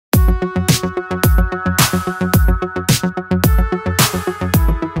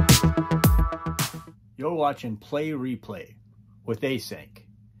watching Play Replay with Async.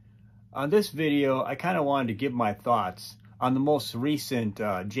 On this video, I kind of wanted to give my thoughts on the most recent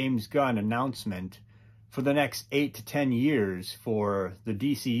James Gunn announcement for the next 8 to 10 years for the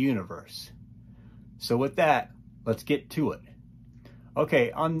DC universe. So with that, let's get to it.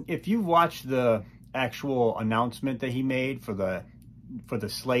 Okay, if you've watched the actual announcement that he made for the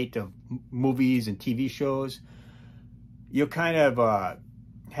slate of movies and TV shows, you'll kind of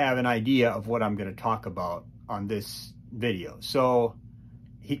have an idea of what I'm going to talk about on this video. So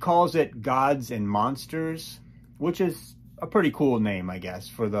he calls it Gods and Monsters, which is a pretty cool name, I guess,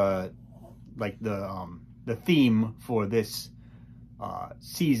 for the theme for this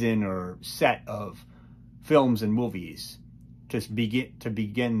season or set of films and movies to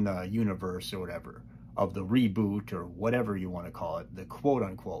begin the universe or whatever of the reboot or whatever you want to call it, the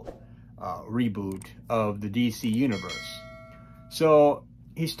quote-unquote reboot of the DC universe. So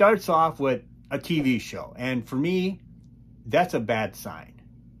he starts off with a TV show, and for me, that's a bad sign,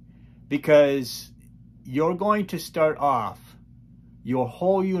 because you're going to start off your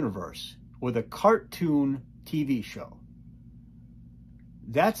whole universe with a cartoon TV show.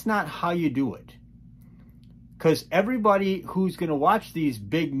 That's not how you do it. Because everybody who's going to watch these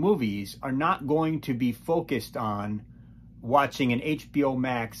big movies are not going to be focused on watching an HBO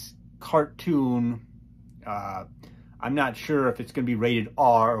Max cartoon. I'm not sure if it's going to be rated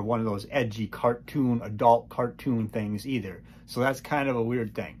R or one of those edgy adult cartoon things either. So that's kind of a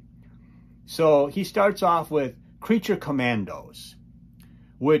weird thing. So he starts off with Creature Commandos,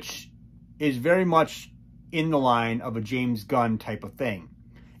 which is very much in the line of a James Gunn type of thing.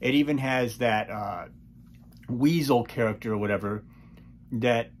 It even has that Weasel character or whatever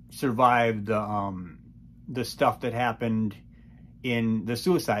that survived the stuff that happened in the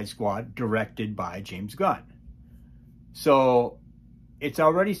Suicide Squad, directed by James Gunn. So it's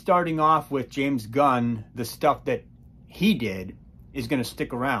already starting off with James Gunn. The stuff that he did is going to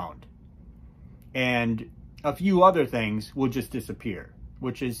stick around, and a few other things will just disappear,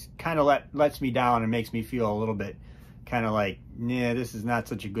 which is kind of lets me down and makes me feel a little bit kind of like, nah, this is not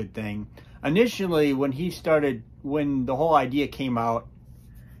such a good thing. Initially, when the whole idea came out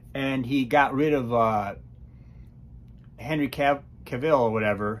and he got rid of Henry Cavill or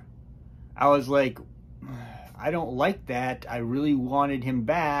whatever, I was like, I don't like that. I really wanted him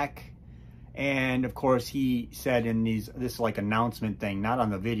back. And of course he said in this like announcement thing, not on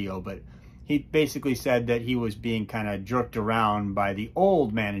the video, but he basically said that he was being kind of jerked around by the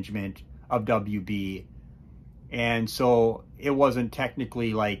old management of WB. And so it wasn't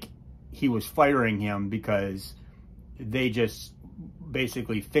technically like he was firing him, because they just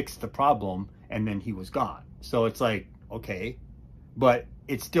basically fixed the problem and then he was gone. So it's like, okay, but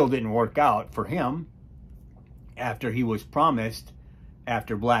it still didn't work out for him after he was promised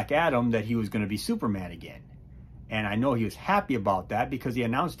after Black Adam that he was going to be Superman again. And I know he was happy about that because he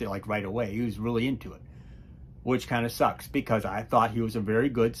announced it like right away. He was really into it, which kind of sucks because I thought he was a very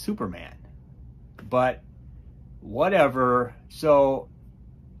good Superman. But whatever. So,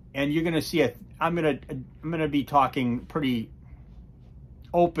 and you're going to see I'm going to be talking pretty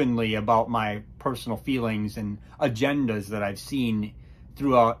openly about my personal feelings and agendas that I've seen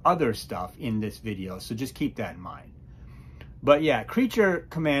throughout other stuff in this video. So just keep that in mind. But yeah, Creature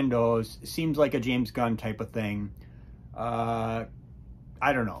Commandos seems like a James Gunn type of thing. I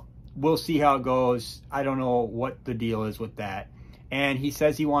don't know. We'll see how it goes. I don't know what the deal is with that. And he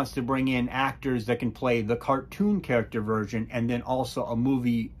says he wants to bring in actors that can play the cartoon character version and then also a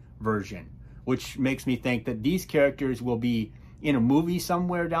movie version, which makes me think that these characters will be in a movie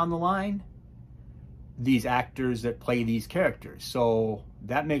somewhere down the line, these actors that play these characters. So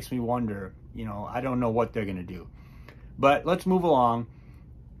that makes me wonder, I don't know what they're going to do. But let's move along.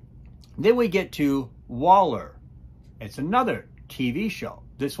 Then we get to Waller. It's another TV show.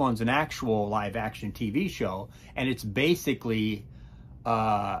 This one's an actual live action TV show, and it's basically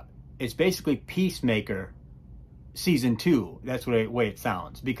Peacemaker season 2. That's the way it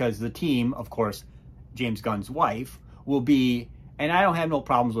sounds, because the team, of course, James Gunn's wife, will be, and I don't have no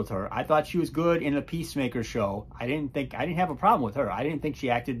problems with her. I thought she was good in the Peacemaker show. I didn't have a problem with her. I didn't think she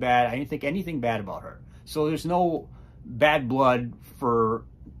acted bad. I didn't think anything bad about her. So there's no bad blood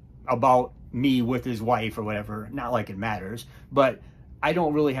about me with his wife or whatever. Not like it matters, but I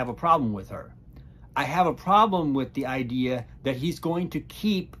don't really have a problem with her. I have a problem with the idea that he's going to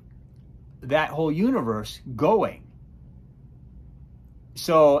keep that whole universe going.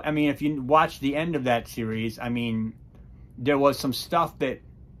 So, I mean, if you watch the end of that series, I mean, there was some stuff that,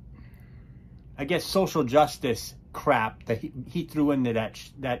 I guess, social justice crap that he threw into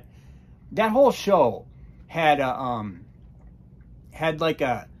that whole show had like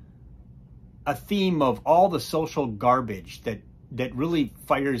a a theme of all the social garbage that really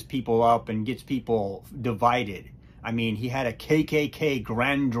fires people up and gets people divided. I mean, he had a KKK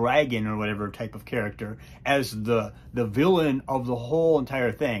Grand Dragon or whatever type of character as the villain of the whole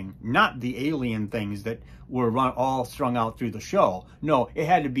entire thing, not the alien things that were all strung out through the show. No, it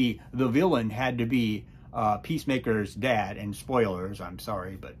had to be, the villain had to be Peacemaker's dad, and spoilers, I'm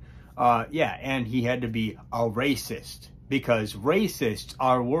sorry, but yeah, and he had to be a racist, because racists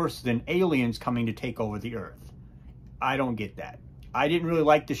are worse than aliens coming to take over the earth. I don't get that. I didn't really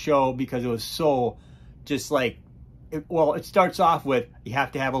like the show because it was so just like, well, it starts off with, you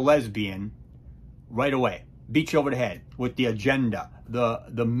have to have a lesbian right away. Beat you over the head with the agenda,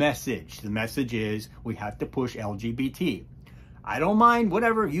 the message. The message is, we have to push LGBT. I don't mind,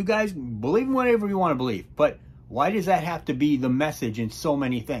 whatever, you guys believe in whatever you want to believe, but why does that have to be the message in so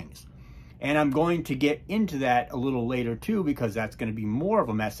many things? And I'm going to get into that a little later too, because that's going to be more of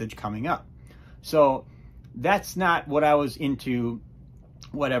a message coming up. So that's not what I was into,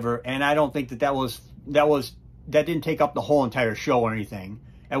 whatever, and I don't think that didn't take up the whole entire show or anything.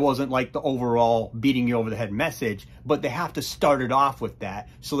 It wasn't like the overall beating you over the head message, but they have to start it off with that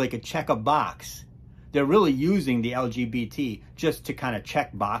so they could check a box. They're really using the LGBT just to kind of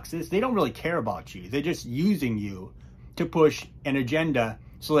check boxes. They don't really care about you. They're just using you to push an agenda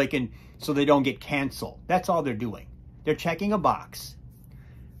so they don't get canceled. That's all they're doing. They're checking a box.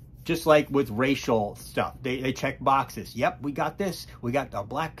 Just like with racial stuff, they check boxes. Yep, we got this. We got a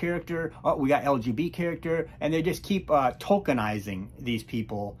black character. Oh, we got LGBT character, and they just keep tokenizing these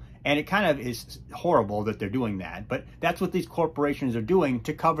people. And it kind of is horrible that they're doing that. But that's what these corporations are doing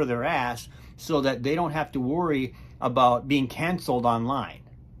to cover their ass, so that they don't have to worry about being canceled online.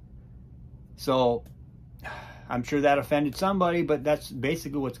 So I'm sure that offended somebody, but that's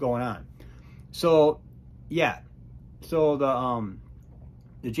basically what's going on. So yeah, so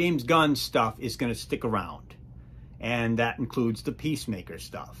the James Gunn stuff is going to stick around, and that includes the Peacemaker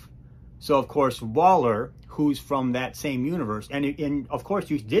stuff. So, of course, Waller, who's from that same universe, and of course,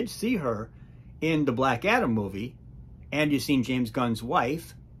 you did see her in the Black Adam movie, and you've seen James Gunn's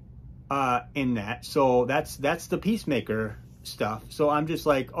wife in that. So that's the Peacemaker stuff. So I'm just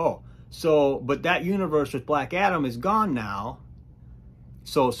like, oh, so, but that universe with Black Adam is gone now.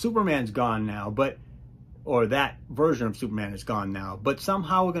 So Superman's gone now, or that version of Superman is gone now, but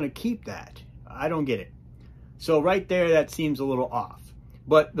somehow we're going to keep that. I don't get it. So right there, that seems a little off.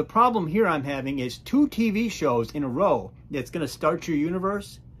 But the problem here I'm having is 2 TV shows in a row that's going to start your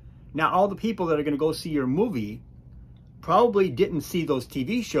universe. Now, all the people that are going to go see your movie probably didn't see those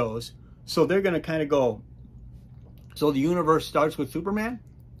TV shows, so they're going to kind of go, so the universe starts with Superman,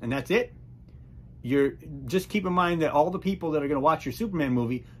 and that's it? Just keep in mind that all the people that are going to watch your Superman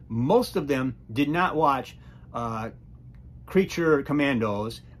movie, most of them did not watch Creature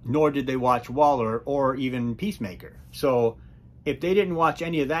Commandos, nor did they watch Waller or even Peacemaker. So if they didn't watch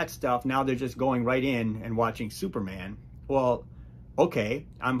any of that stuff, now they're just going right in and watching Superman. Well, okay,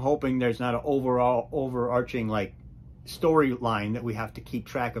 I'm hoping there's not an overarching like storyline that we have to keep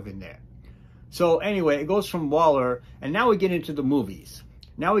track of in there. So anyway, it goes from Waller, and now we get into the movies.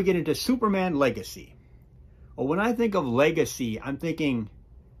 Now we get into Superman Legacy. Well, when I think of Legacy, I'm thinking,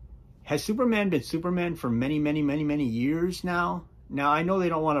 has Superman been Superman for many, many, many, many years now? Now, I know they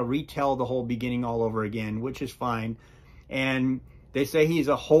don't want to retell the whole beginning all over again, which is fine. And they say he's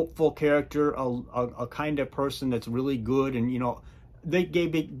a hopeful character, a kind of person that's really good. And, you know, they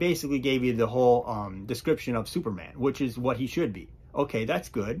basically gave you the whole description of Superman, which is what he should be. Okay, that's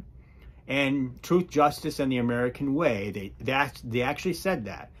good. And truth, justice, and the American way, they actually said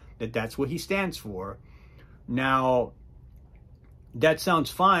that's what he stands for. Now, that sounds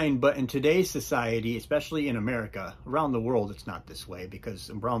fine, but in today's society, especially in America, around the world, it's not this way, because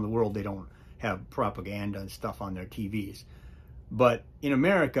around the world, they don't have propaganda and stuff on their TVs. But in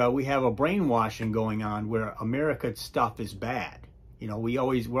America, we have a brainwashing going on where America's stuff is bad. You know, we're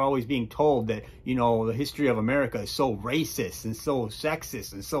always being told that, you know, the history of America is so racist and so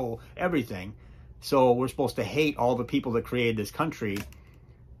sexist and so everything. So we're supposed to hate all the people that created this country.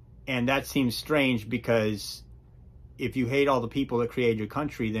 And that seems strange, because if you hate all the people that created your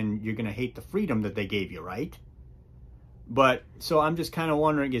country, then you're going to hate the freedom that they gave you, right? But so I'm just kind of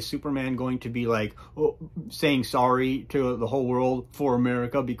wondering, is Superman going to be like saying sorry to the whole world for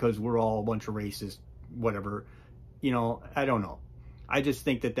America because we're all a bunch of racist, whatever? You know, I don't know. I just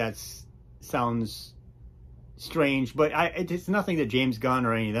think that sounds strange, but it's nothing that James Gunn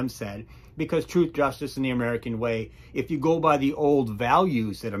or any of them said, because truth, justice, and the American way, if you go by the old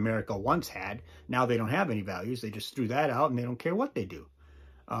values that America once had, now they don't have any values. They just threw that out, and they don't care what they do.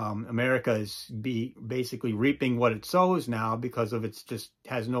 America is basically reaping what it sows now because of it's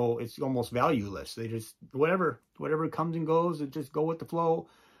almost valueless. They just, whatever comes and goes, it just go with the flow.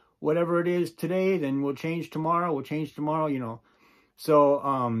 Whatever it is today, then we'll change tomorrow, you know.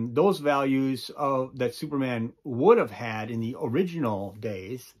 So those values that Superman would have had in the original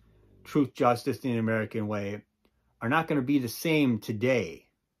days, truth, justice, the American way, are not going to be the same today.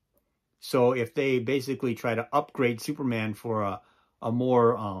 So if they basically try to upgrade Superman for a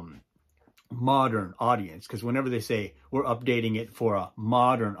more modern audience, because whenever they say we're updating it for a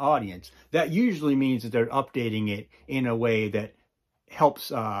modern audience, that usually means that they're updating it in a way that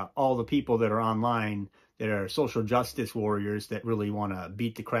helps all the people that are online that are social justice warriors that really want to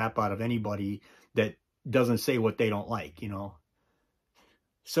beat the crap out of anybody that doesn't say what they don't like, you know.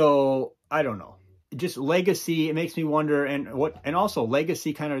 So I don't know. Just legacy, it makes me wonder, and also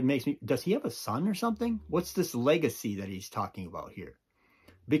legacy kind of makes me, does he have a son or something? What's this legacy that he's talking about here?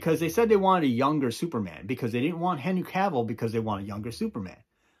 Because they said they wanted a younger Superman, because they didn't want Henry Cavill, because they want a younger Superman.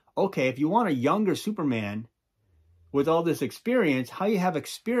 Okay, if you want a younger Superman with all this experience, how you have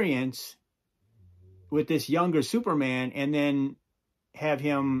experience with this younger Superman and then have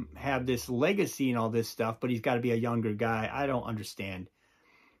him have this legacy and all this stuff, but he's got to be a younger guy? I don't understand.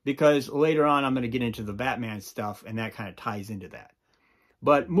 Because later on, I'm going to get into the Batman stuff, and that kind of ties into that.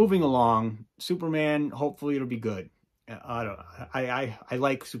 But moving along, Superman, hopefully it'll be good. I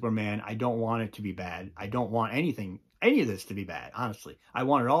like Superman. I don't want it to be bad. I don't want any of this to be bad, honestly. I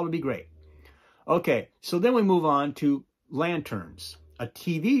want it all to be great. Okay, so then we move on to Lanterns, a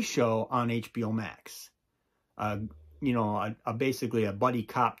TV show on HBO Max. You know, basically a buddy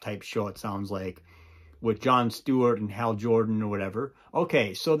cop type show, it sounds like, with Jon Stewart and Hal Jordan or whatever.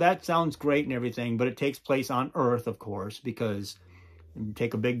 Okay, so that sounds great and everything, but it takes place on Earth, of course, because you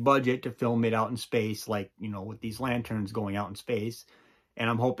take a big budget to film it out in space, like, you know, with these lanterns going out in space. And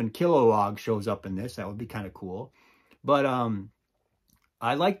I'm hoping Kilowog shows up in this. That would be kind of cool. But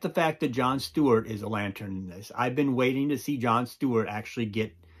I like the fact that Jon Stewart is a lantern in this. I've been waiting to see Jon Stewart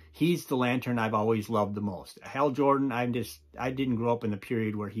actually he's the lantern I've always loved the most. Hal Jordan, I didn't grow up in the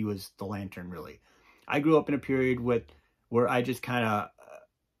period where he was the lantern, really. I grew up in a period where I just kind of,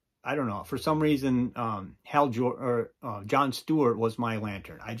 I don't know, for some reason, Jon Stewart was my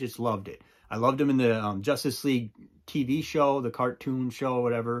lantern. I just loved it. I loved him in the Justice League TV show, the cartoon show,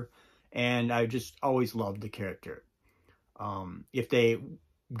 whatever, and I just always loved the character. If they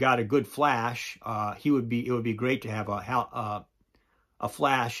got a good Flash, it would be great to have a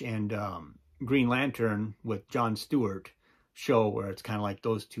Flash and Green Lantern with Jon Stewart show where it's kind of like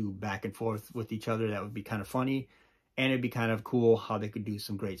those two back and forth with each other. That would be kind of funny, and it'd be kind of cool how they could do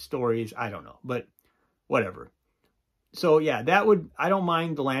some great stories. I don't know, but whatever. So yeah, I don't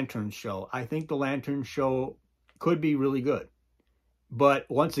mind the Lantern show. I think the Lantern show could be really good. But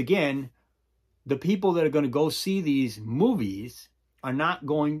once again, the people that are going to go see these movies are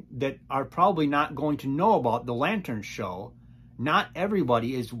probably not going to know about the Lantern show. Not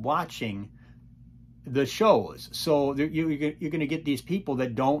everybody is watching the shows. So you're going to get these people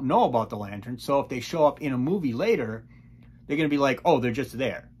that don't know about the Lantern. So if they show up in a movie later, they're going to be like, oh, they're just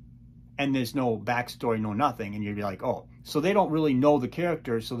there. And there's no backstory, no nothing. And you'll be like, oh. So they don't really know the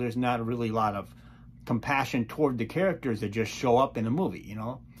characters, so there's not really a lot of compassion toward the characters that just show up in a movie, you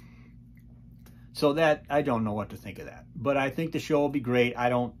know? So that, I don't know what to think of that. But I think the show will be great. I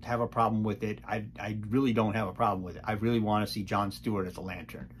don't have a problem with it. I really don't have a problem with it. I really want to see Jon Stewart as a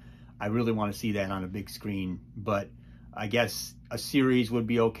Lantern. I really want to see that on a big screen, but I guess a series would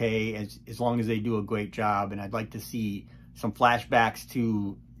be okay as long as they do a great job. And I'd like to see some flashbacks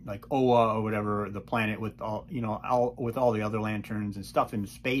to like Oa or whatever, the planet with all the other lanterns and stuff in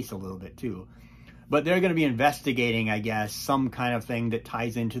space a little bit too. But they're going to be investigating, I guess, some kind of thing that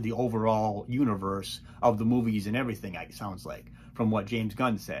ties into the overall universe of the movies and everything, it sounds like, from what James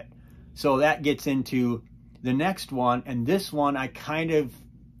Gunn said. So that gets into the next one, and this one I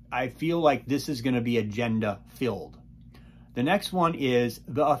feel like this is going to be agenda-filled. The next one is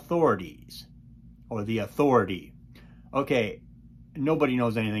The Authorities, or The Authority. Okay, nobody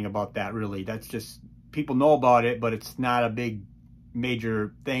knows anything about that, really. That's just, people know about it, but it's not a big,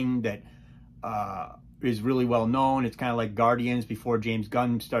 major thing that is really well known. It's kind of like Guardians before James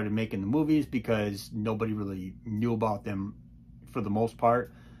Gunn started making the movies, because nobody really knew about them for the most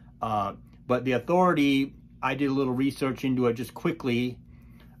part. But The Authority, I did a little research into it just quickly,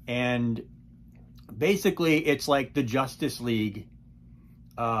 and basically it's like the Justice League,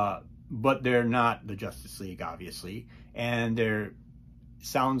 but they're not the Justice League, obviously. And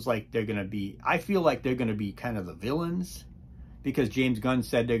sounds like they're going to be, I feel like they're going to be kind of the villains, because James Gunn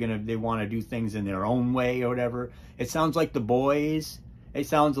said they want to do things in their own way or whatever. It sounds like The Boys It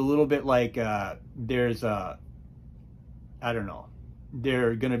sounds a little bit like there's a, I don't know,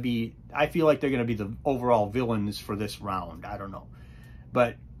 they're going to be, I feel like they're going to be the overall villains for this round. I don't know.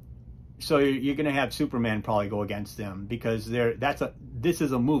 But so you're going to have Superman probably go against them because this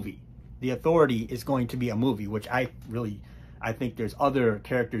is a movie. The Authority is going to be a movie, which I think there's other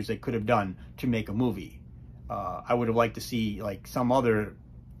characters they could have done to make a movie. I would have liked to see like some other,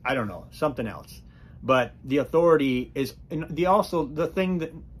 I don't know, something else. But the Authority is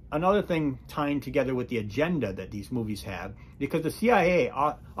another thing tying together with the agenda that these movies have, because the CIA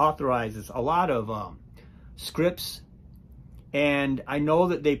authorizes a lot of scripts, and I know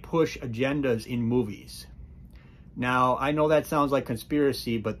that they push agendas in movies. Now, I know that sounds like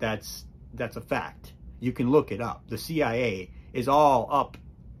conspiracy, but that's a fact. You can look it up. The CIA is all up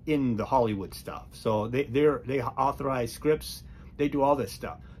in the Hollywood stuff. So they authorize scripts. They do all this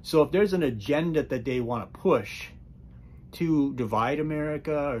stuff. So if there's an agenda that they want to push to divide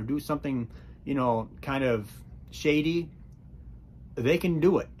America or do something, you know, kind of shady, they can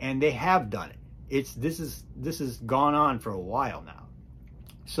do it, and they have done it. This has gone on for a while now.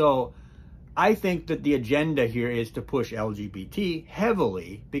 So I think that the agenda here is to push LGBT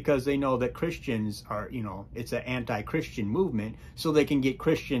heavily because they know that Christians are, you know, it's an anti-Christian movement, so they can get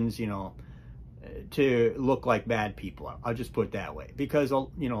Christians, you know, to look like bad people. I'll just put it that way. Because,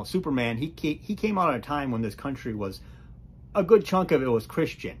 you know, Superman, he came out at a time when this country was, a good chunk of it was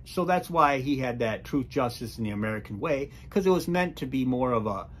Christian. So that's why he had that truth, justice, and the American way, because it was meant to be more of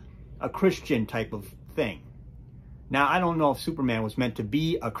a Christian type of thing. Now, I don't know if Superman was meant to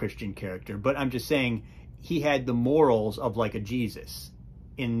be a Christian character, but I'm just saying he had the morals of like a Jesus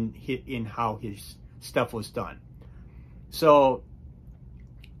in how his stuff was done. So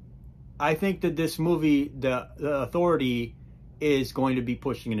I think that this movie, the Authority, is going to be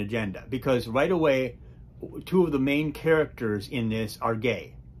pushing an agenda, because right away, two of the main characters in this are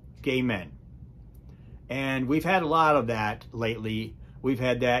gay men. And we've had a lot of that lately. We've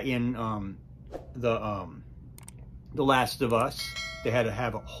had that in The Last of Us. They had to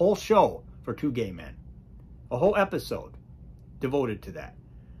have a whole show for two gay men. A whole episode devoted to that.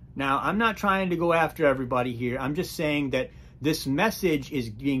 Now, I'm not trying to go after everybody here. I'm just saying that this message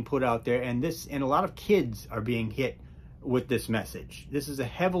is being put out there, and a lot of kids are being hit with this message. This is a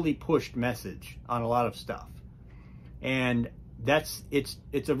heavily pushed message on a lot of stuff. And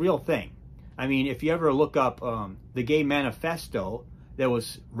it's a real thing. I mean, if you ever look up the Gay Manifesto that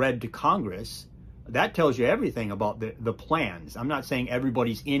was read to Congress, that tells you everything about the plans. I'm not saying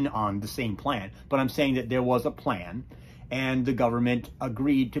everybody's in on the same plan, but I'm saying that there was a plan, and the government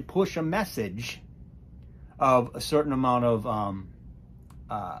agreed to push a message of a certain amount of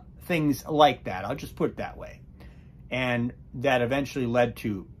things like that. I'll just put it that way. And that eventually led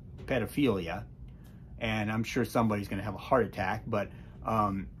to pedophilia. And I'm sure somebody's going to have a heart attack. But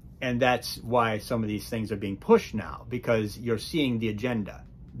and that's why some of these things are being pushed now, because you're seeing the agenda,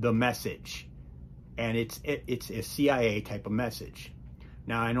 the message. And it's a CIA type of message.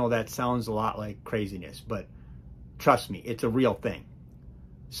 Now, I know that sounds a lot like craziness, but trust me, it's a real thing.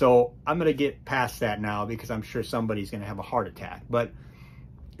 So I'm going to get past that now, because I'm sure somebody's going to have a heart attack. But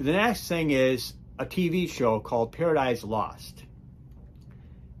the next thing is a TV show called Paradise Lost.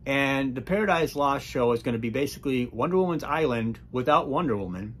 And the Paradise Lost show is going to be basically Wonder Woman's Island without Wonder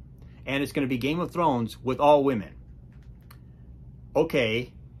Woman. And it's going to be Game of Thrones with all women.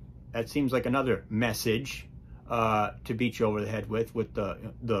 Okay, that seems like another message to beat you over the head with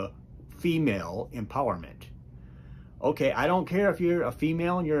the female empowerment. Okay, I don't care if you're a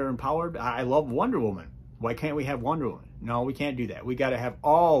female and you're empowered. I love Wonder Woman. Why can't we have Wonder Woman? No, we can't do that. We got to have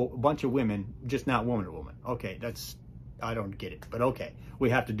a bunch of women, just not Wonder Woman. Okay, I don't get it, but okay. We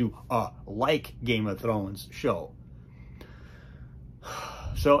have to do a like Game of Thrones show.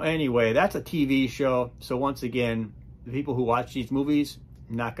 So anyway, that's a TV show. So once again, the people who watch these movies,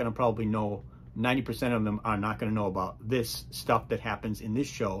 not going to probably know, 90% of them are not going to know about this stuff that happens in this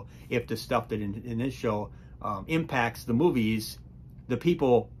show. If the stuff that in this show impacts the movies, the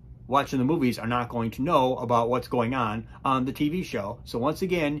people watching the movies are not going to know about what's going on the TV show. So once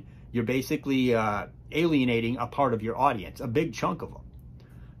again, you're basically alienating a part of your audience, a big chunk of them.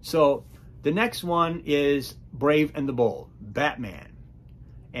 So the next one is Brave and the Bold, Batman.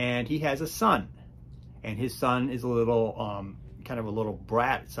 And he has a son. And his son is a little, kind of a little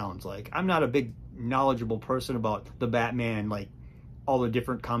brat, it sounds like. I'm not a big knowledgeable person about the Batman, like all the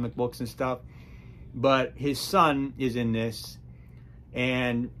different comic books and stuff. But his son is in this,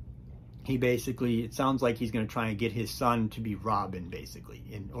 and he basically, it sounds like he's going to try and get his son to be Robin, basically.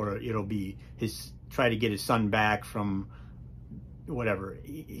 Or it'll be try to get his son back from whatever.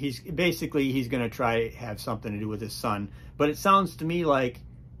 He's basically, he's going to try to have something to do with his son. But it sounds to me like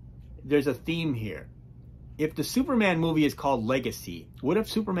there's a theme here. If the Superman movie is called Legacy, what if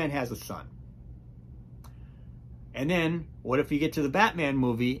Superman has a son? And then what if you get to the Batman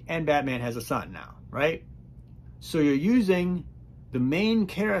movie and Batman has a son now, right? So you're using the main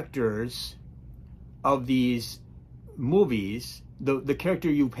characters of these movies, the character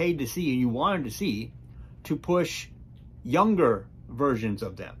you paid to see and you wanted to see, to push younger versions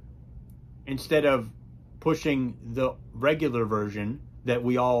of them instead of pushing the regular version that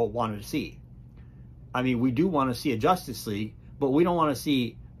we all wanted to see. I mean, we do want to see a Justice League, but we don't want to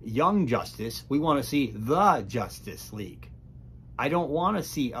see Young Justice. We want to see the Justice League. I don't want to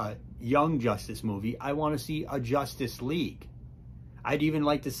see a Young Justice movie. I want to see a Justice League. I'd even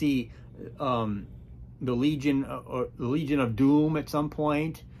like to see the Legion or the Legion of Doom at some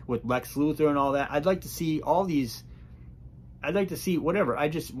point with Lex Luthor and all that. I'd like to see all these. I'd like to see whatever. I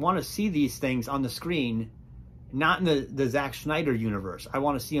just want to see these things on the screen, not in the Zack Snyder universe. I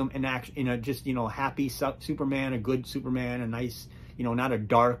want to see them in action, in a just, you know, happy Superman, a good Superman, a nice, you know, not a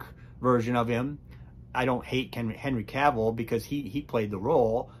dark version of him. I don't hate Henry Cavill because he played the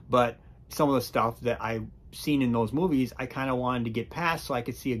role, but some of the stuff that I've seen in those movies, I kind of wanted to get past so I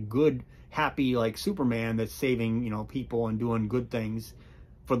could see a good, happy, like, Superman that's saving, you know, people and doing good things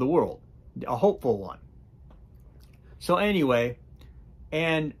for the world. A hopeful one. So anyway,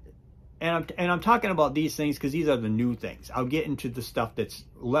 and I'm talking about these things because these are the new things. I'll get into the stuff that's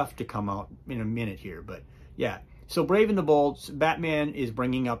left to come out in a minute here, but yeah. So Brave and the Bold, Batman is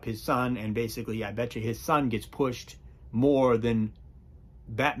bringing up his son, and basically, I bet you his son gets pushed more than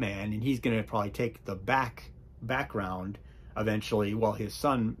Batman, and he's going to probably take the background eventually, while his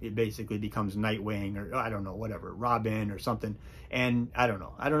son, it basically becomes Nightwing, or I don't know, whatever, Robin or something, and I don't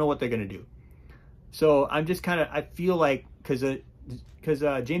know what they're going to do. So I'm just kind of, I feel like, because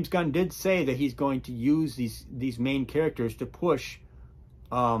James Gunn did say that he's going to use these main characters to push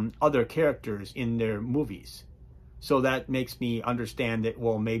other characters in their movies. So that makes me understand that,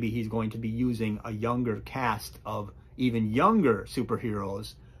 well, maybe he's going to be using a younger cast of even younger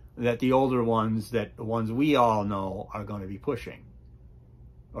superheroes that the older ones, that the ones we all know, are going to be pushing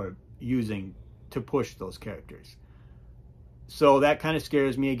or using to push those characters. So that kind of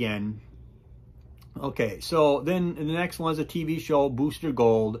scares me again. Okay, so then the next one is a TV show, Booster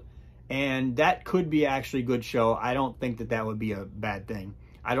Gold, and that could be actually a good show. I don't think that that would be a bad thing.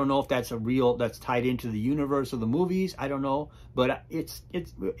 I don't know if that's that's tied into the universe of the movies. I don't know, but it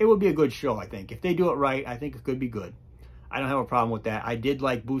would be a good show, I think. If they do it right, I think it could be good. I don't have a problem with that. I did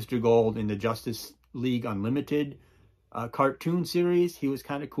like Booster Gold in the Justice League Unlimited cartoon series. He was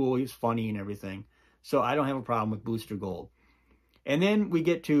kind of cool. He was funny and everything. So I don't have a problem with Booster Gold. And then we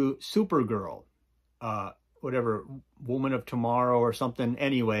get to Supergirl. Whatever, Woman of Tomorrow or something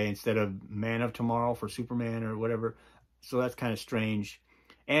anyway, instead of Man of Tomorrow for Superman or whatever. So that's kind of strange.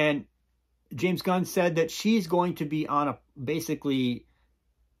 And James Gunn said that she's going to be on basically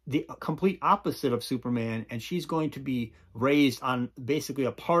the complete opposite of Superman, and she's going to be raised on basically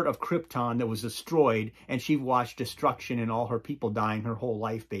a part of Krypton that was destroyed, and she watched destruction and all her people dying her whole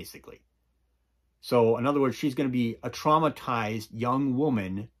life, basically. So, in other words, she's going to be a traumatized young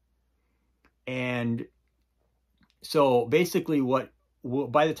woman. And so basically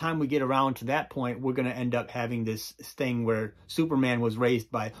by the time we get around to that point, we're going to end up having this thing where Superman was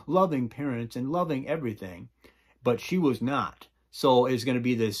raised by loving parents and loving everything, but she was not. So it's going to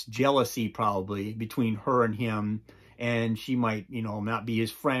be this jealousy probably between her and him, and she might, you know, not be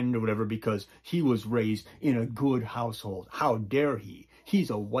his friend or whatever because he was raised in a good household. How dare he? He's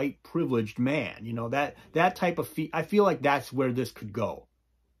a white privileged man. You know, that type of I feel like that's where this could go.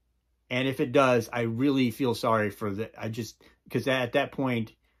 And if it does, I really feel sorry for because at that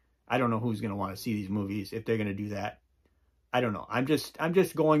point, I don't know who's going to want to see these movies if they're going to do that. I don't know. I'm just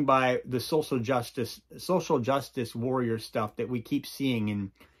going by the social justice warrior stuff that we keep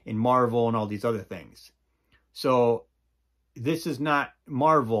seeing in Marvel and all these other things. So this is not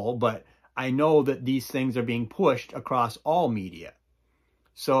Marvel, but I know that these things are being pushed across all media.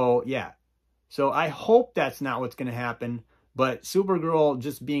 So yeah. So I hope that's not what's going to happen. But Supergirl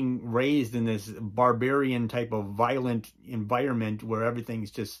just being raised in this barbarian type of violent environment where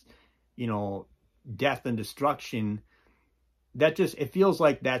everything's just, you know, death and destruction, it feels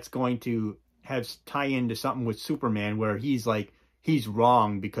like that's going to tie into something with Superman where he's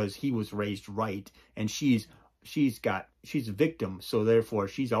wrong because he was raised right, and she's a victim, so therefore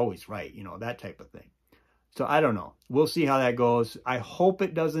she's always right, you know, that type of thing. So I don't know. We'll see how that goes. I hope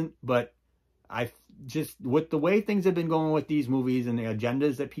it doesn't, but with the way things have been going with these movies and the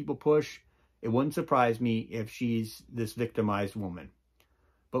agendas that people push, It wouldn't surprise me if she's this victimized woman.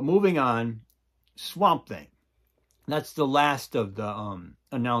 But moving on, Swamp Thing. That's the last of the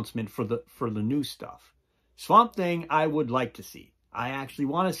announcement for the new stuff. Swamp Thing, I would like to see. I actually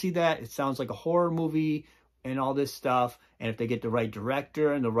want to see that. It sounds like a horror movie and all this stuff. And if they get the right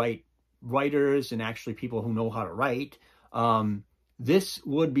director and the right writers and actually people who know how to write, this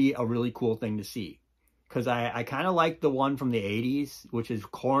would be a really cool thing to see. Because I kind of like the one from the 80s, which is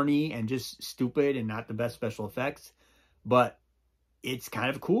corny and just stupid and not the best special effects. But it's kind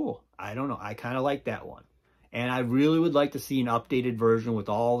of cool. I don't know. I kind of like that one. And I really would like to see an updated version with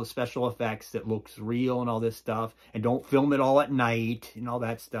all the special effects that looks real and all this stuff. And don't film it all at night and all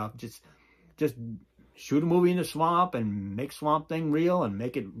that stuff. Just shoot a movie in the swamp and make Swamp Thing real and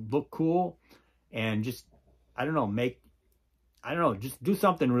make it look cool. And just, I don't know, just do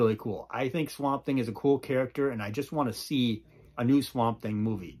something really cool. I think Swamp Thing is a cool character, and I just want to see a new Swamp Thing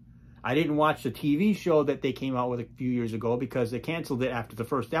movie. I didn't watch the TV show that they came out with a few years ago because they canceled it after the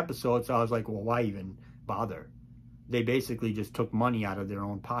first episode, so I was like, well, why even bother? They basically just took money out of their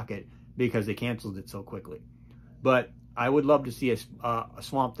own pocket because they canceled it so quickly. But I would love to see a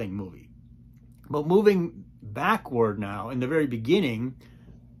Swamp Thing movie. But moving backward now, in the very beginning,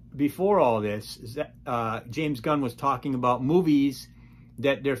 before all this, James Gunn was talking about movies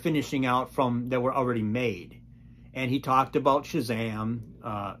that they're finishing out from that were already made. And he talked about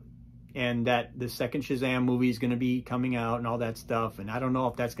Shazam, and that the second Shazam movie is going to be coming out and all that stuff. And I don't know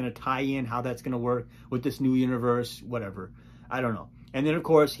if that's going to tie in, how that's going to work with this new universe, whatever. I don't know. And then, of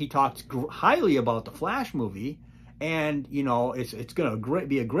course, he talks highly about the Flash movie. And, you know, it's going to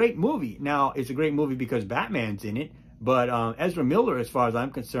be a great movie. Now, it's a great movie because Batman's in it. But Ezra Miller, as far as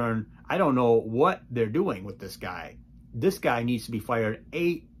I'm concerned, I don't know what they're doing with this guy. This guy needs to be fired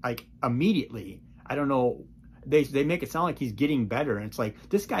immediately. I don't know. They make it sound like he's getting better. And it's like,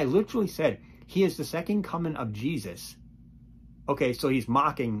 this guy literally said he is the second coming of Jesus. Okay, so he's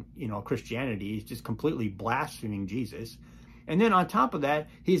mocking, you know, Christianity. He's just completely blaspheming Jesus. And then on top of that,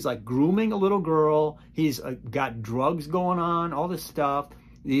 he's like grooming a little girl. He's got drugs going on, all this stuff.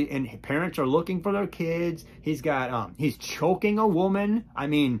 And parents are looking for their kids. He's got he's choking a woman. I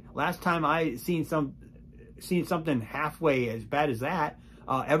mean, last time I seen something halfway as bad as that,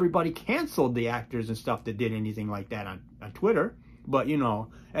 everybody canceled the actors and stuff that did anything like that on Twitter. But you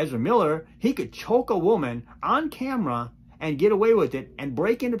know, Ezra Miller, he could choke a woman on camera and get away with it and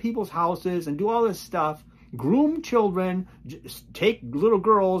break into people's houses and do all this stuff, groom children, just take little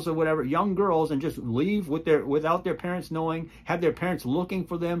girls or whatever, young girls, and just leave without their parents knowing, have their parents looking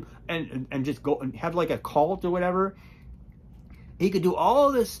for them, and just go and have like a cult or whatever. He could do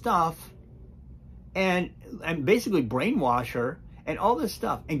all this stuff and basically brainwash her and all this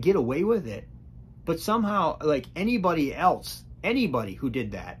stuff and get away with it. But somehow, like anybody who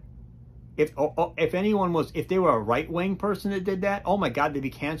did that, if anyone was, if they were a right-wing person that did that, oh my God, they'd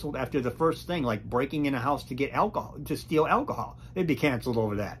be canceled after the first thing, like breaking in a house to get alcohol, to steal alcohol. They'd be canceled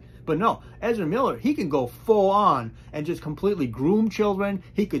over that. But no, Ezra Miller, he can go full on and just completely groom children.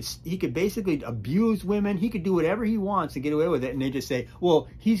 He could basically abuse women. He could do whatever he wants to get away with it. And they just say, well,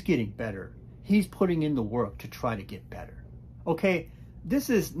 he's getting better. He's putting in the work to try to get better. Okay,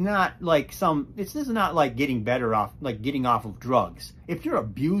 this is not like this is not like getting better off, like getting off of drugs. If you're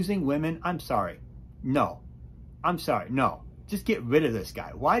abusing women, I'm sorry. No. I'm sorry. No. Just get rid of this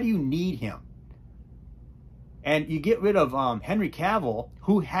guy. Why do you need him? And you get rid of Henry Cavill,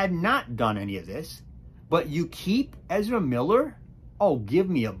 who had not done any of this, but you keep Ezra Miller? Oh, give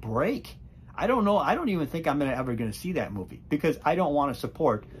me a break. I don't know. I don't even think I'm ever going to see that movie because I don't want to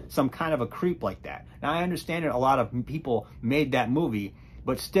support some kind of a creep like that. Now, I understand that a lot of people made that movie,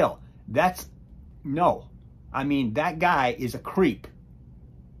 but still, no. I mean, that guy is a creep.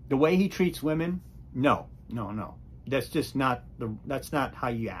 The way he treats women, no. That's just that's not how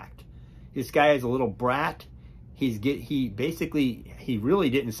you act. This guy is a little brat. He really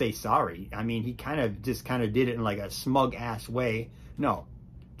didn't say sorry. I mean, he kind of did it in like a smug ass way. No,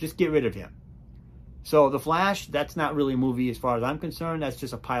 just get rid of him. So The Flash, that's not really a movie as far as I'm concerned. That's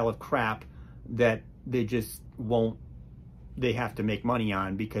just a pile of crap that they just they have to make money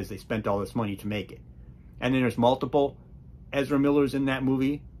on because they spent all this money to make it. And then there's multiple Ezra Millers in that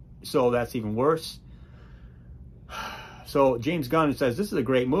movie, so that's even worse. So James Gunn says, this is a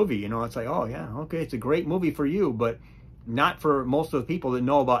great movie. You know, it's like, oh yeah, okay, it's a great movie for you, but not for most of the people that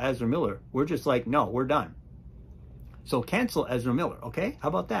know about Ezra Miller. We're just like, no, we're done. So cancel Ezra Miller, okay? How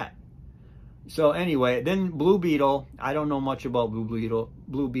about that? So anyway, then Blue Beetle. I don't know much about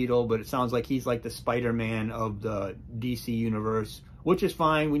Blue Beetle, but it sounds like he's like the Spider-Man of the DC universe, which is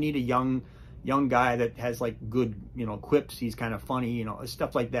fine. We need a young guy that has like good, you know, quips. He's kind of funny, you know,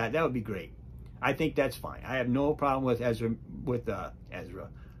 stuff like that. That would be great. I think that's fine. I have no problem with Ezra,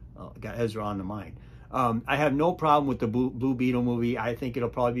 got Ezra on the mind. I have no problem with the Blue Beetle movie. I think it'll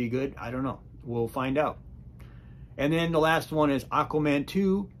probably be good. I don't know. We'll find out. And then the last one is Aquaman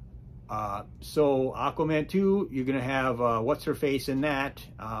 2. So Aquaman 2, you're going to have, what's her face in that?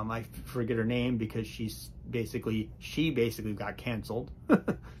 I forget her name because she basically got canceled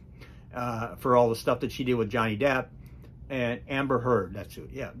for all the stuff that she did with Johnny Depp. And Amber Heard, that's who,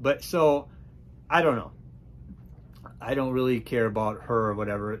 yeah. But so, I don't know. I don't really care about her or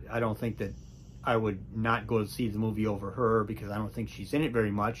whatever. I don't think that I would not go to see the movie over her because I don't think she's in it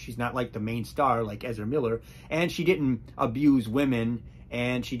very much. She's not like the main star like Ezra Miller. And she didn't abuse women,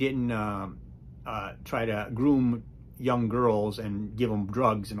 and she didn't try to groom young girls and give them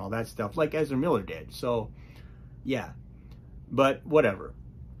drugs and all that stuff like Ezra Miller did. So, yeah. But whatever.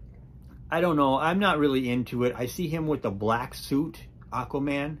 I don't know. I'm not really into it. I see him with the black suit,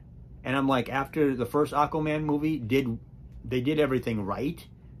 Aquaman, and I'm like, after the first Aquaman movie, they did everything right.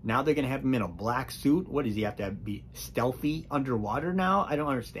 Now they're going to have him in a black suit. What does he have to be stealthy underwater now? I don't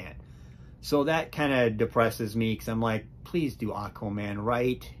understand. So that kind of depresses me because I'm like, please do Aquaman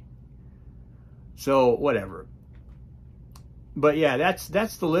right. So whatever. But yeah,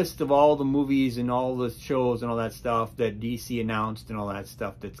 that's the list of all the movies and all the shows and all that stuff that DC announced and all that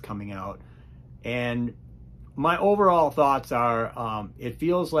stuff that's coming out. And my overall thoughts are, it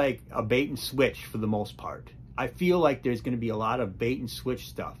feels like a bait and switch for the most part. I feel like there's going to be a lot of bait and switch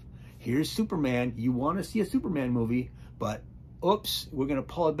stuff. Here's Superman. You want to see a Superman movie, but oops, we're going to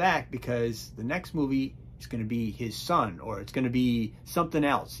pull it back because the next movie is going to be his son, or it's going to be something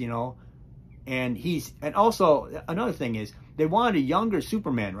else, you know. And also another thing is, they wanted a younger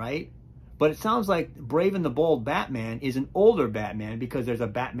Superman, right? But it sounds like Brave and the Bold Batman is an older Batman because there's a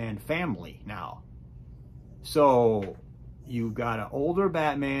Batman family now. So you got an older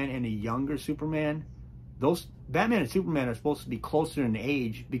Batman and a younger Superman. Those Batman and Superman are supposed to be closer in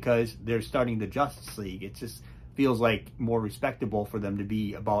age because they're starting the Justice League. It just feels like more respectable for them to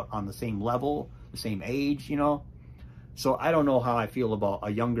be about on the same level, the same age, you know. So I don't know how I feel about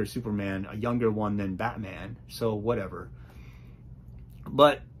a younger Superman, a younger one than Batman. So whatever.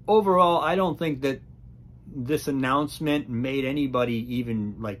 But overall, I don't think that this announcement made anybody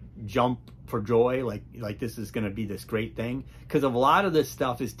even like jump for joy, like this is going to be this great thing, because a lot of this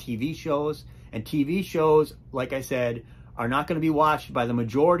stuff is TV shows, and TV shows, like I said, are not going to be watched by the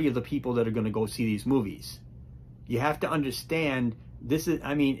majority of the people that are going to go see these movies. You have to understand, this is,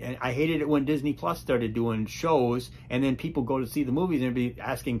 I mean, I hated it when Disney Plus started doing shows, and then people go to see the movies and be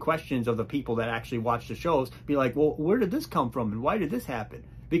asking questions of the people that actually watch the shows, be like, well, where did this come from, and why did this happen?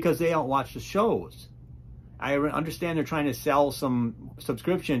 Because they don't watch the shows. I understand they're trying to sell some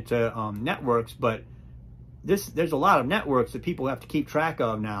subscription to networks, but there's a lot of networks that people have to keep track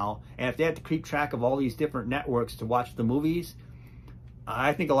of now, and if they have to keep track of all these different networks to watch the movies,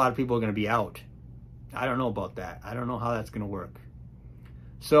 I think a lot of people are going to be out. I don't know about that. I don't know how that's going to work.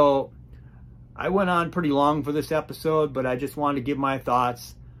 So I went on pretty long for this episode, but I just wanted to give my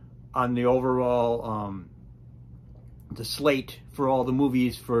thoughts on the overall the slate for all the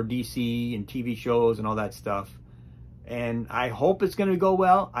movies for DC and TV shows and all that stuff. And I hope it's going to go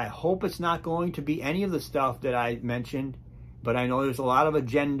well. I hope it's not going to be any of the stuff that I mentioned, but I know there's a lot of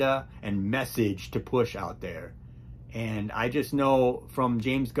agenda and message to push out there. And I just know from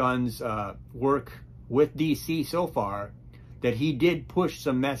James Gunn's work with DC so far that he did push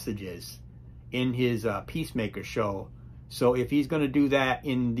some messages in his Peacemaker show. So if he's going to do that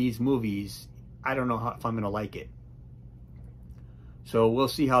in these movies, I don't know if I'm going to like it. So we'll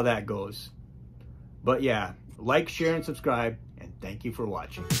see how that goes. But yeah, like, share, and subscribe, and thank you for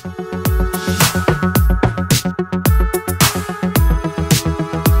watching.